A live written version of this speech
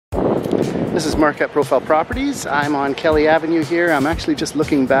This is Mark at Profile Properties. I'm on Kelly Avenue here. I'm actually just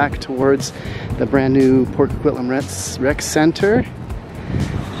looking back towards the brand new Port Coquitlam Rec Center.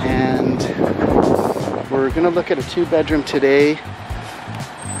 And we're gonna look at a 2-bedroom today.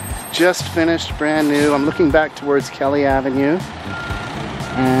 Just finished, brand new. I'm looking back towards Kelly Avenue.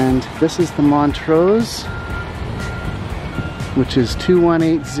 And this is the Montrose, which is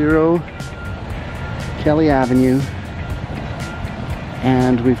 2180 Kelly Avenue.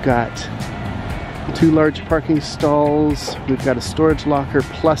 And we've got 2 large parking stalls. We've got a storage locker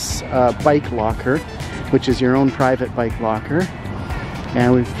plus a bike locker, which is your own private bike locker.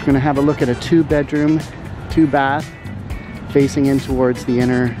 And we're going to have a look at a 2-bedroom, 2-bath, facing in towards the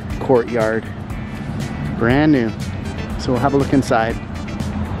inner courtyard. Brand new. So we'll have a look inside.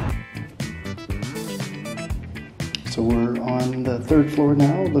 So we're on the 3rd floor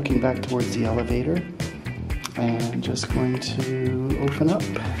now, looking back towards the elevator. And just going to open up.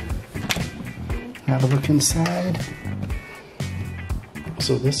 Have a look inside.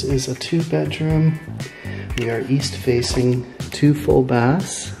 So this is a 2-bedroom. We are east facing, 2 full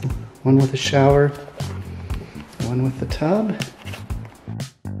baths, one with a shower, one with the tub.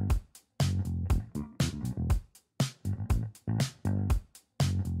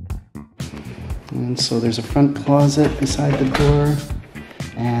 And so there's a front closet beside the door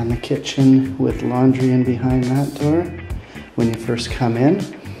and the kitchen with laundry in behind that door. When you first come in,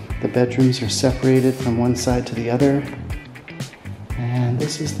 the bedrooms are separated from one side to the other. And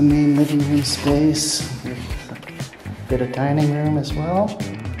this is the main living room space with a bit of dining room as well.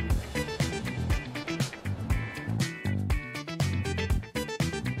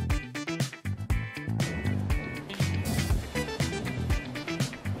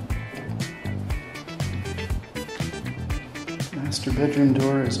 Master bedroom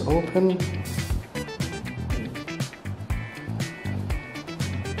door is open.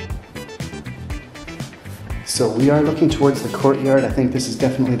 So we are looking towards the courtyard. I think this is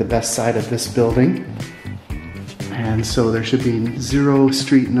definitely the best side of this building. And so there should be 0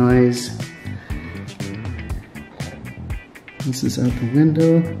 street noise. This is out the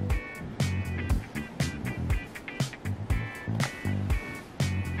window.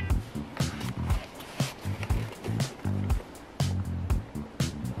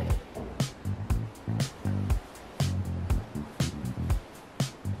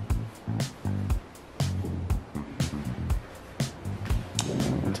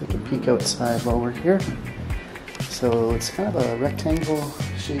 Take a peek outside while we're here. So it's kind of a rectangle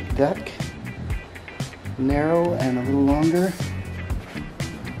shaped deck, narrow and a little longer.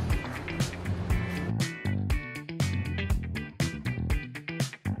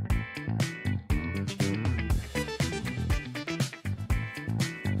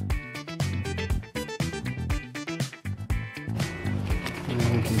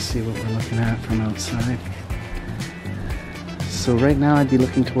 And you can see what we're looking at from outside. So right now I'd be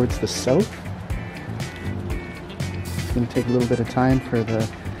looking towards the south. It's going to take a little bit of time for the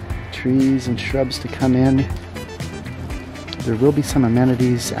trees and shrubs to come in. There will be some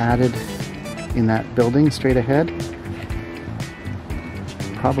amenities added in that building straight ahead.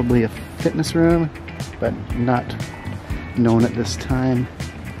 Probably a fitness room, but not known at this time.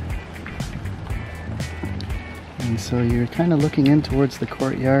 And so you're kind of looking in towards the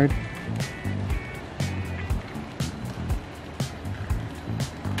courtyard.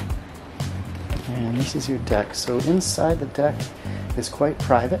 And this is your deck. So inside the deck is quite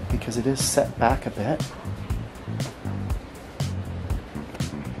private because it is set back a bit.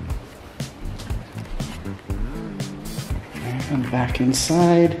 And back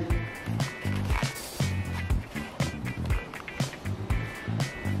inside.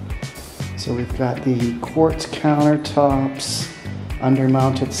 So we've got the quartz countertops,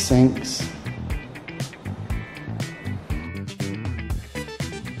 undermounted sinks.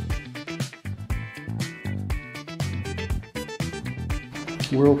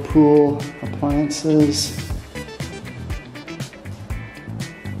 Whirlpool appliances,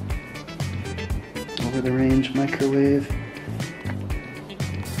 over the range microwave,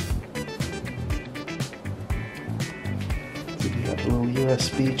 so you got little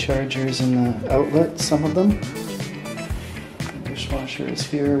USB chargers in the outlet, some of them. The dishwasher is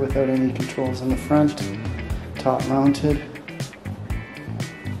here without any controls in the front, top mounted.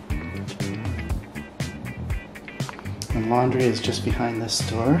 And laundry is just behind this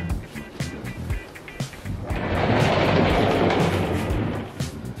door.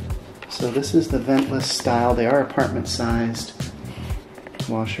 So this is the ventless style. They are apartment sized.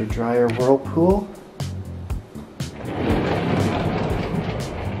 Washer dryer Whirlpool.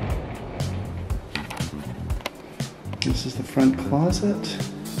 This is the front closet.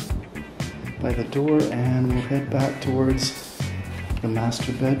 by the door, and we'll head back towards the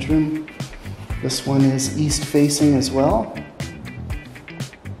master bedroom. This one is east facing as well.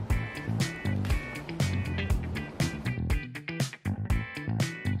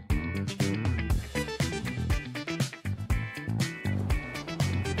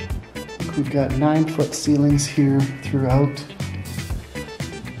 We've got 9-foot ceilings here throughout.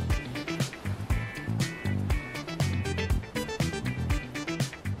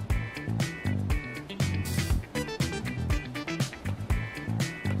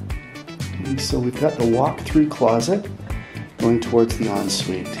 So we've got the walk-through closet going towards the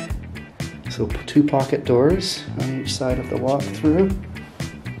ensuite. So 2 pocket doors on each side of the walk-through.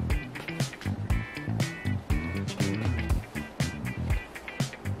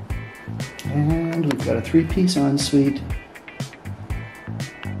 And we've got a 3-piece ensuite.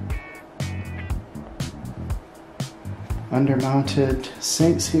 Undermounted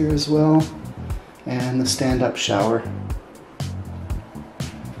sinks here as well, and the stand-up shower.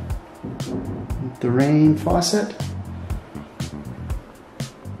 The rain faucet.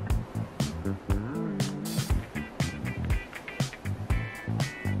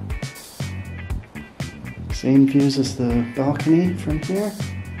 Same views as the balcony from here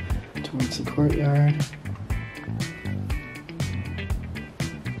towards the courtyard.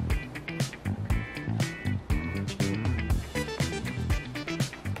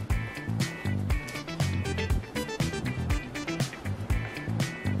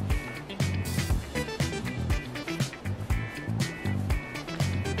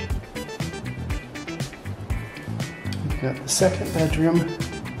 We've got the second bedroom,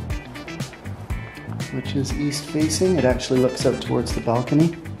 which is east facing. It actually looks out towards the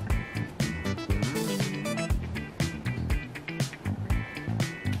balcony.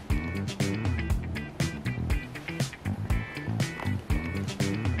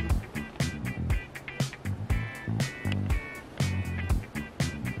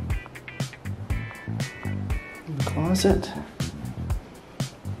 The closet.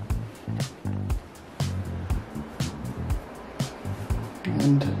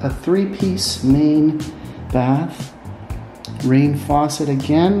 And a 3-piece main bath. Rain faucet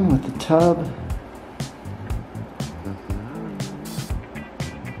again with the tub.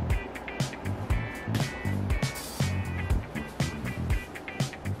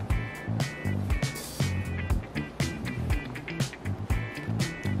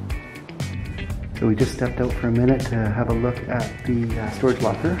 So we just stepped out for a minute to have a look at the storage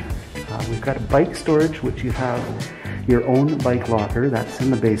locker. We've got a bike storage, which you have your own bike locker. That's in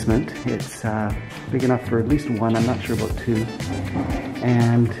the basement. It's big enough for at least one, I'm not sure about 2.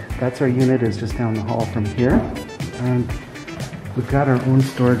 And that's our unit, is just down the hall from here. And we've got our own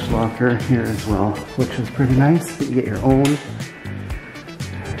storage locker here as well, which is pretty nice. You get your own.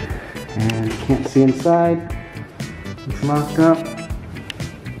 And you can't see inside. It's locked up.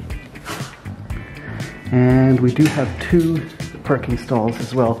 And we do have 2 parking stalls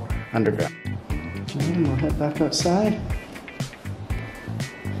as well underground. And we'll head back outside.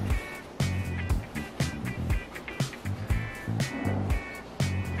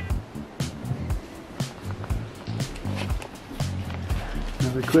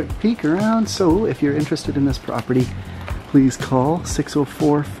 Another quick peek around. So if you're interested in this property, please call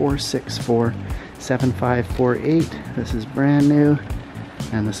 604-464-7548. This is brand new,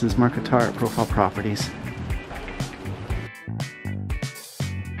 and this is Mark Attar at Profile Properties.